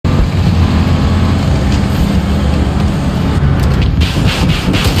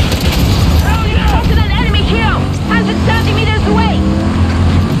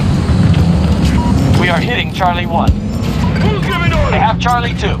Charlie 1. Who's giving orders? They have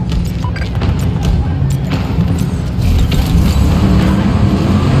Charlie 2.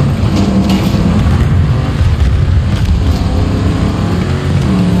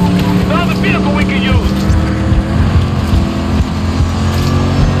 Found a vehicle we can use.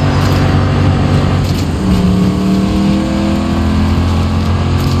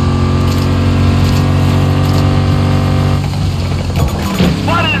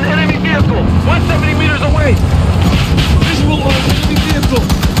 Spotted an enemy vehicle, 170 meters away. Visual on enemy vehicle.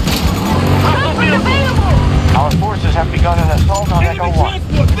 Hostile vehicle. Our forces have begun an assault on Echo Enemy 1.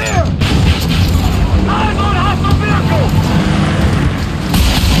 transport there. Eyes on hostile vehicle.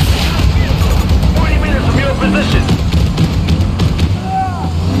 40 meters from your position.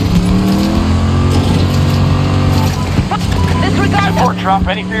 Disregard Support them. drop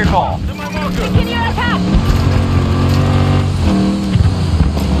ready for your call. To my marker. Continue attack.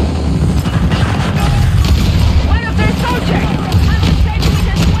 One of their soldiers has escaped with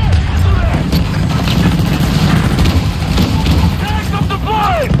his will. Tanks up the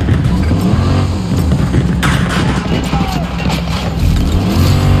flight.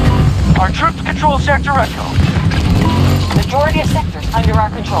 Our troops control Sector Echo. Majority of sectors under our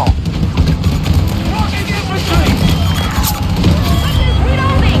control. Walking infantry.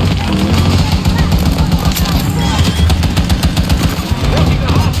 Reloading. Walking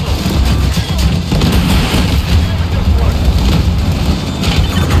the hostile.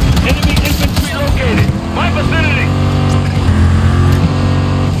 Enemy infantry located. My vicinity.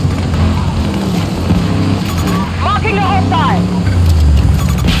 Marking the hostile.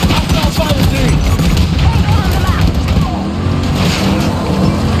 Hostile volunteer. On the map.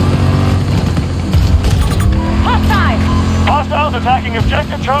 Hostile. Hostiles attacking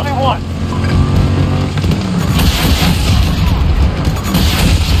objective Charlie 1.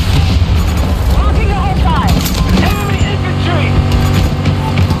 Marking the hostile. Enemy infantry.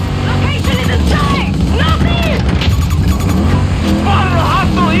 Location is in sight. Northeast. Spotted a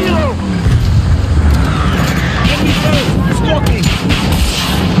hostile helo. Enemy bird. Stalking.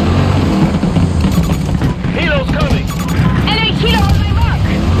 Helo's coming. Enemy kilo on my mark.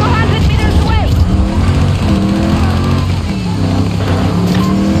 200 meters away.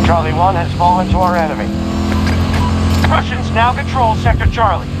 Charlie 1 has fallen to our enemy. Russians now control Sector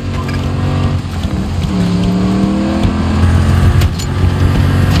Charlie.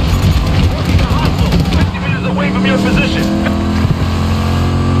 Working the hostile. 50 meters away from your position.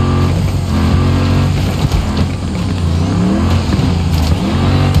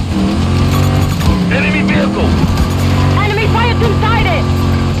 Enemy vehicle. Enemy fire inside it.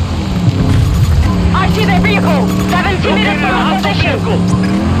 I see their vehicle. 70 meters Located from a our hostile position. vehicle.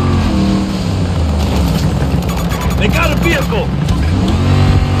 They got a vehicle.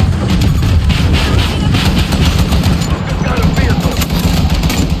 Got a vehicle.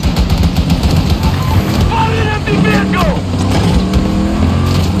 Spotted an empty vehicle.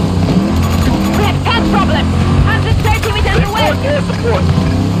 We have tank problem. Has the 30 meters They away. want air support.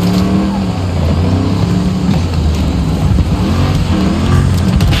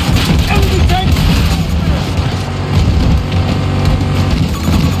 Enemy tank.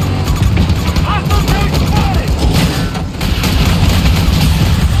 Hostile tank spotted.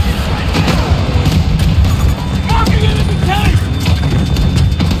 Marking enemy tank.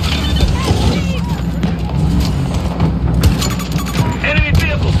 Enemy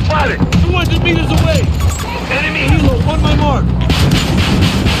vehicle spotted. 200 meters away. Enemy helo on my mark.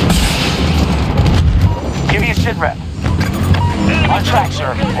 Give me a sit rep. On track,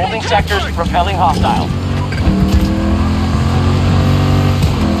 sir. Holding sectors, repelling hostiles.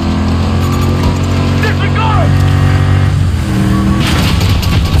 Disregard!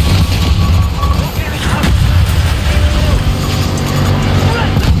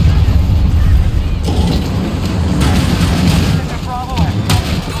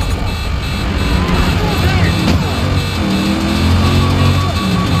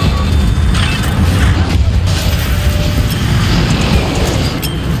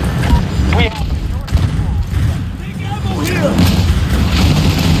 We Big ammo here!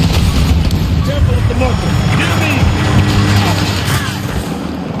 Careful with the marker. Near me!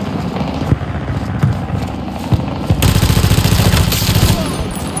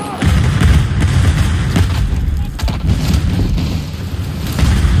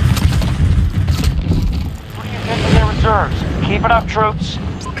 into their reserves. Keep it up, troops.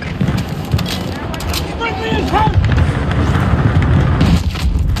 Bring me his head!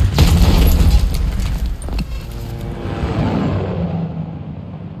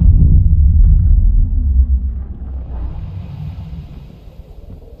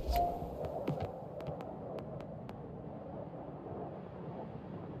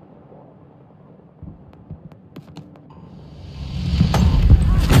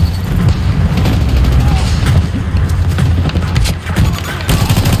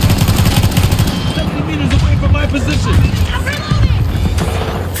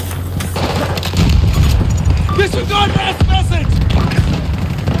 Disregard last message!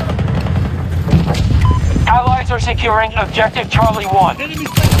 Allies are securing objective Charlie 1. Enemy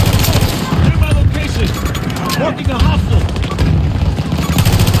sector! Near my location! Marking a hostile!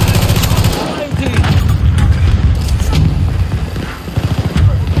 Hostile team!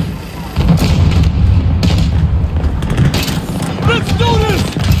 Let's do this!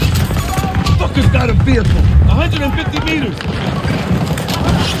 Fucker's got a vehicle! 150 meters!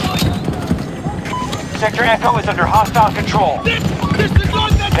 Sector Echo is under hostile control.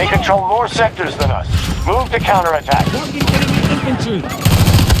 Disregard that They car! control more sectors than us. Move to counterattack. Marking enemy infantry!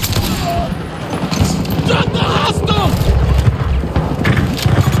 Drop the hostile!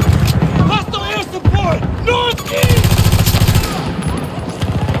 Hostile air support! Northeast!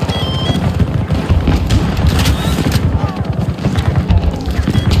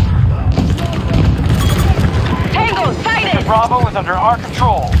 Tango sighted! Bravo is under our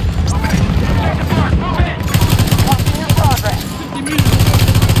control. Watching your progress. 50 meters!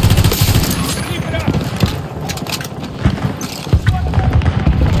 Keep it up!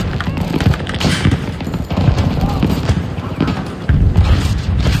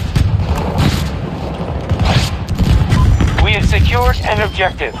 We have secured an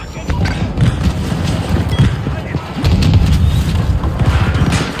objective.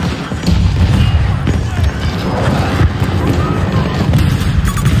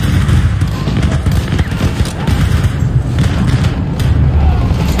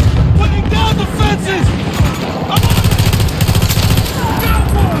 Putting down the fences! I'm on it! Got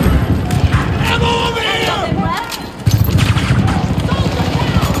one! Ammo over here!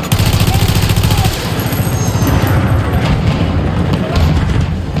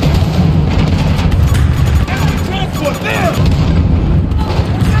 Enemy transport there!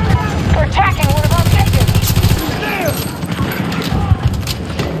 They're attacking one of our objectives. There!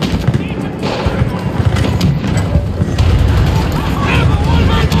 Ammo on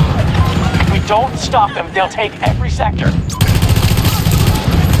my mark! If we don't stop them, they'll take every sector.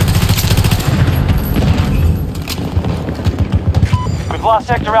 We've lost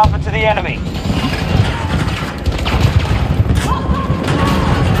Sector Alpha to the enemy.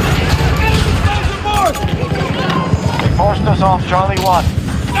 Enemy thousand mark! They forced us off Charlie 1.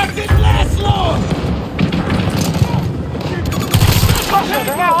 That didn't last long! Russians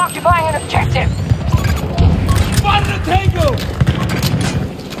are now occupying an objective. Spotted a tango!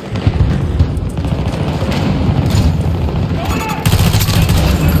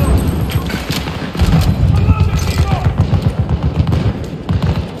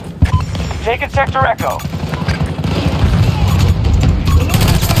 Taking Sector Echo.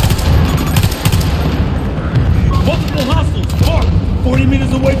 Multiple hostiles, marked 40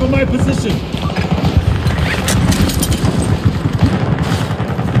 meters away from my position.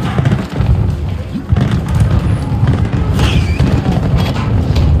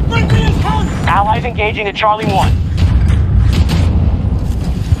 Bring me his hurt! Allies engaging at Charlie 1.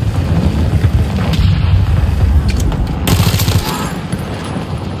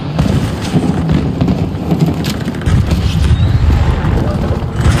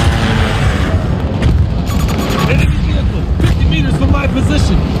 Enemy vehicle, 50 meters from my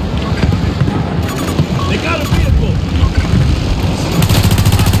position. They got a vehicle.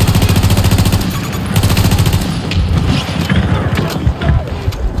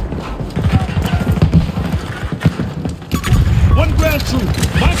 One ground troop,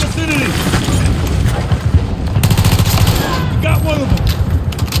 my vicinity. Got one of them.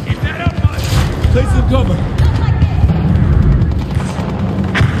 Keep that up, bud. Place some cover.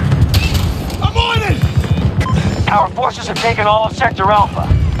 I'm on it! Our forces have taken all of Sector Alpha.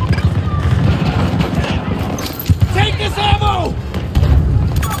 Take this ammo!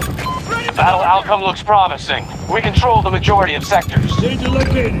 The battle outcome looks promising. We control the majority of sectors. Danger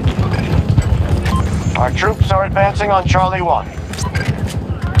located. Our troops are advancing on Charlie 1.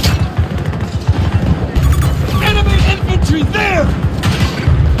 Enemy infantry there!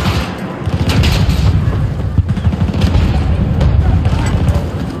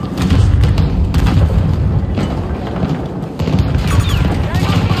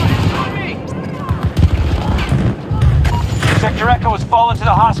 Sector Echo has fallen to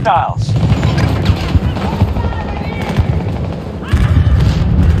the hostiles.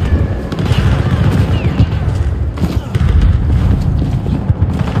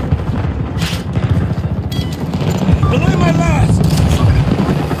 Belay my last!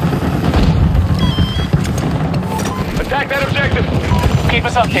 Attack that objective. Keep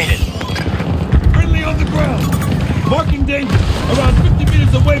us updated. Friendly on the ground. Marking danger. Around 50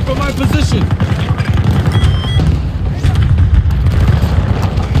 meters away from my position.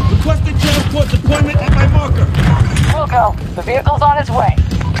 Requesting transport deployment at my marker. hostile. The vehicle's on its way.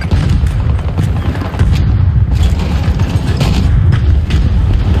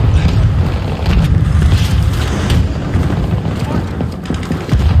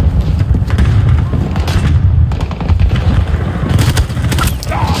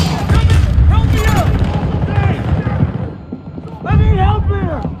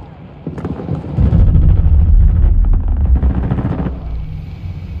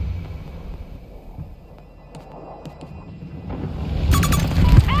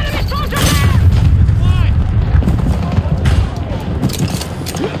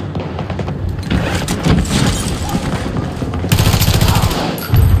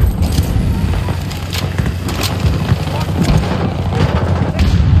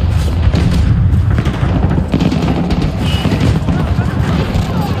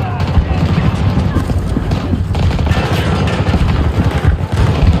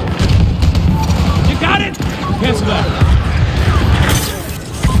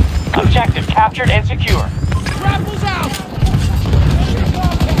 Objective captured and secure. Grapples out!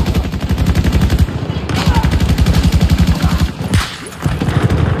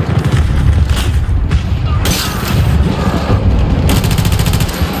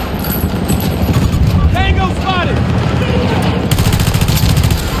 Tango spotted!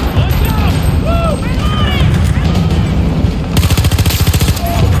 Let's go! Woo!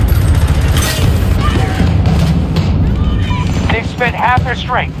 They've spent half their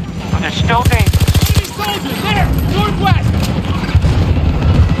strength, but they're still dangerous. Enemy soldiers there! Northwest!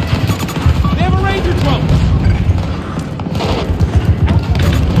 They have a ranger drone!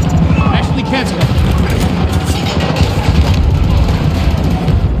 Actually, cancel it.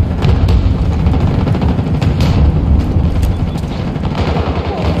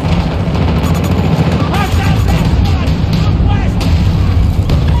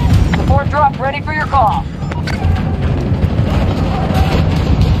 Support drop ready for your call.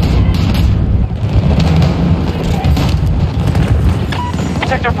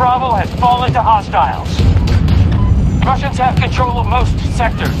 Sector Bravo has fallen to hostiles. Russians have control of most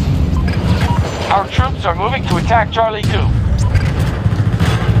sectors. Our troops are moving to attack Charlie 2. Going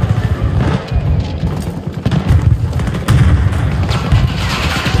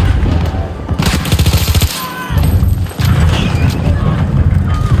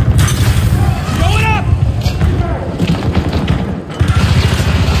up!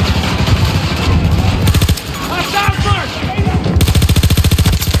 Hostile march!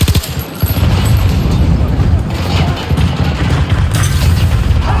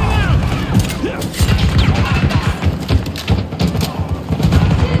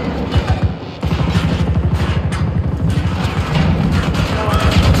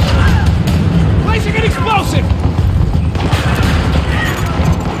 Placing an explosive!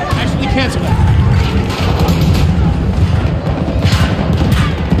 Actually, cancel it.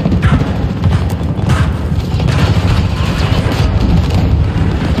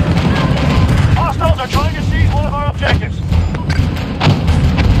 Hostiles are trying to seize one of our objectives.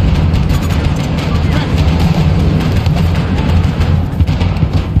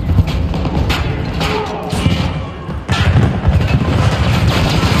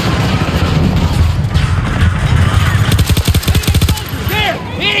 There!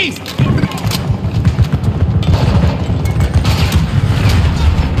 East!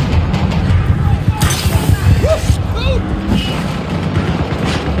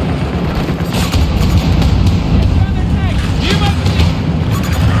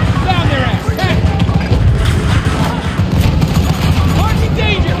 Down their ass! Hey! Marching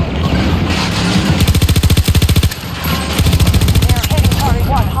danger! They're hitting Charlie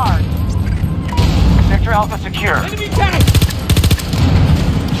 1 hard. Sector Alpha secure. Enemy tank!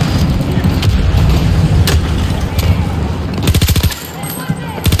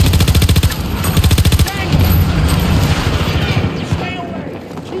 Stay away!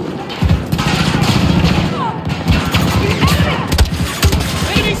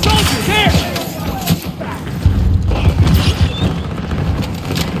 Enemy soldiers there!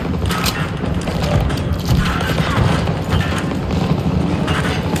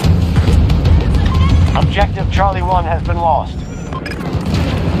 Objective Charlie 1 has been lost.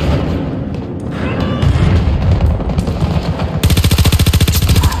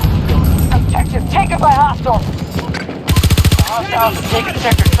 Objective taken by hostiles. The hostiles have taken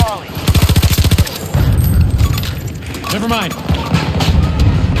Sector Charlie. Never mind.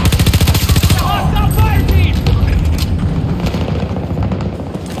 Hostile fire team!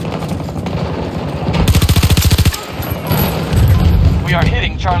 We are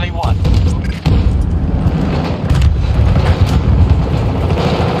hitting Charlie 1.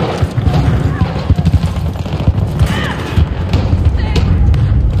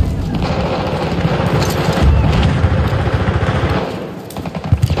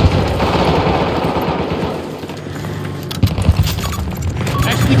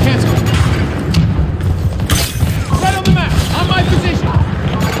 Emergency cancel. Right on the map. On my position.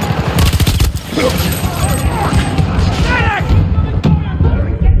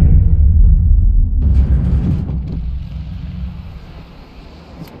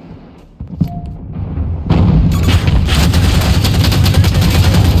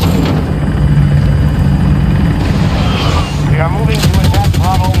 We are moving to attack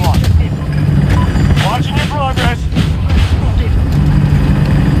Bravo 1. Watching your progress.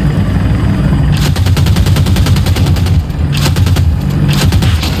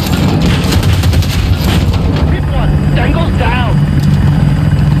 Dangle's down!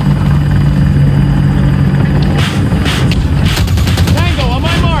 Tango, on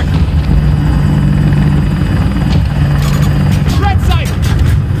my mark! Red sight!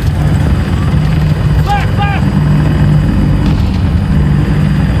 Left, left!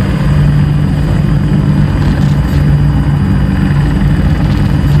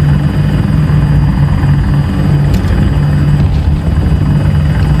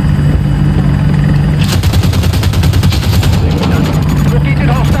 Located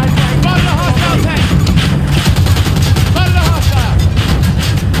hostile tank. Spotted a hostile tank! Spotted a hostile!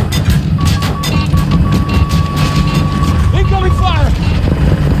 Incoming fire!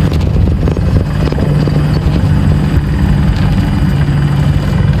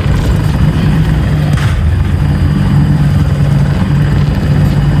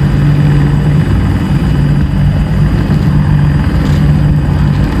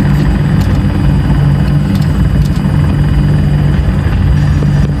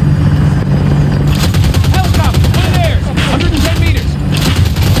 Helicopter, one airs, 110 meters.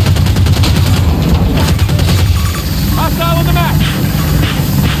 Hostile on the map.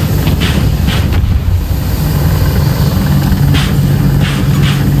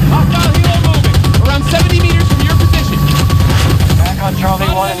 Hostile helo moving, around 70 meters from your position. Attack on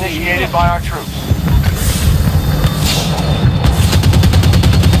Charlie 1 initiated by our troops.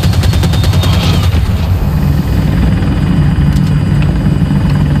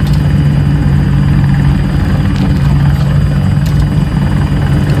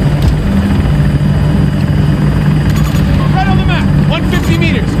 Right on the map, 150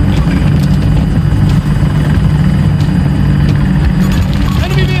 meters.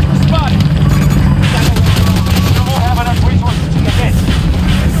 Enemy vehicle spotted. You won't have enough resources to hit.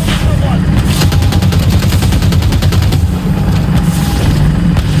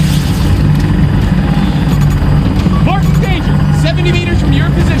 Marking danger, 70 meters from your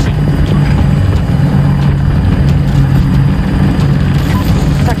position.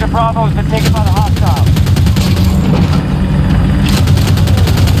 Sector Bravo has been taken by the hostiles.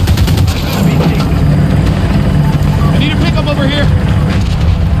 I need a pickup over here.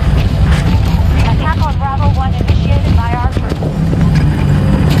 Attack on Bravo 1 initiated by our troops.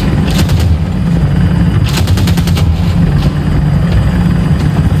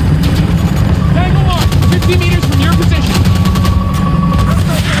 Tango mark, 50 meters from your position.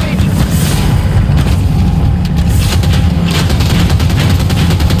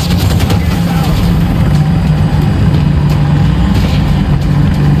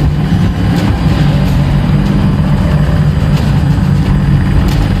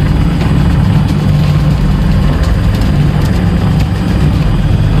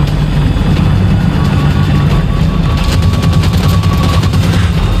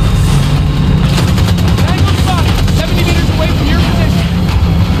 Tango spotted, 70 meters away from your position.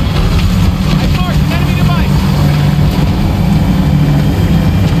 I've marked an enemy device.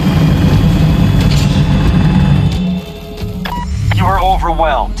 You are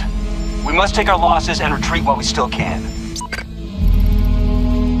overwhelmed. We must take our losses and retreat while we still can.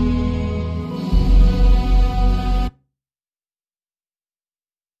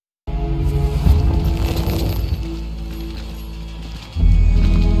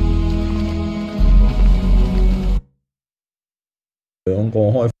兩個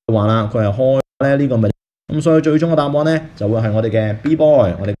開話啦，佢係開咧呢個咪咁，所以最終嘅答案咧就會係我哋嘅 B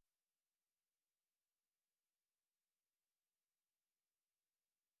boy，我哋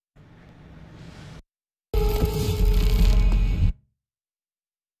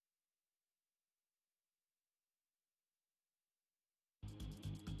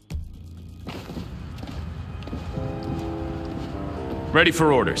Ready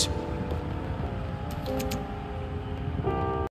for orders.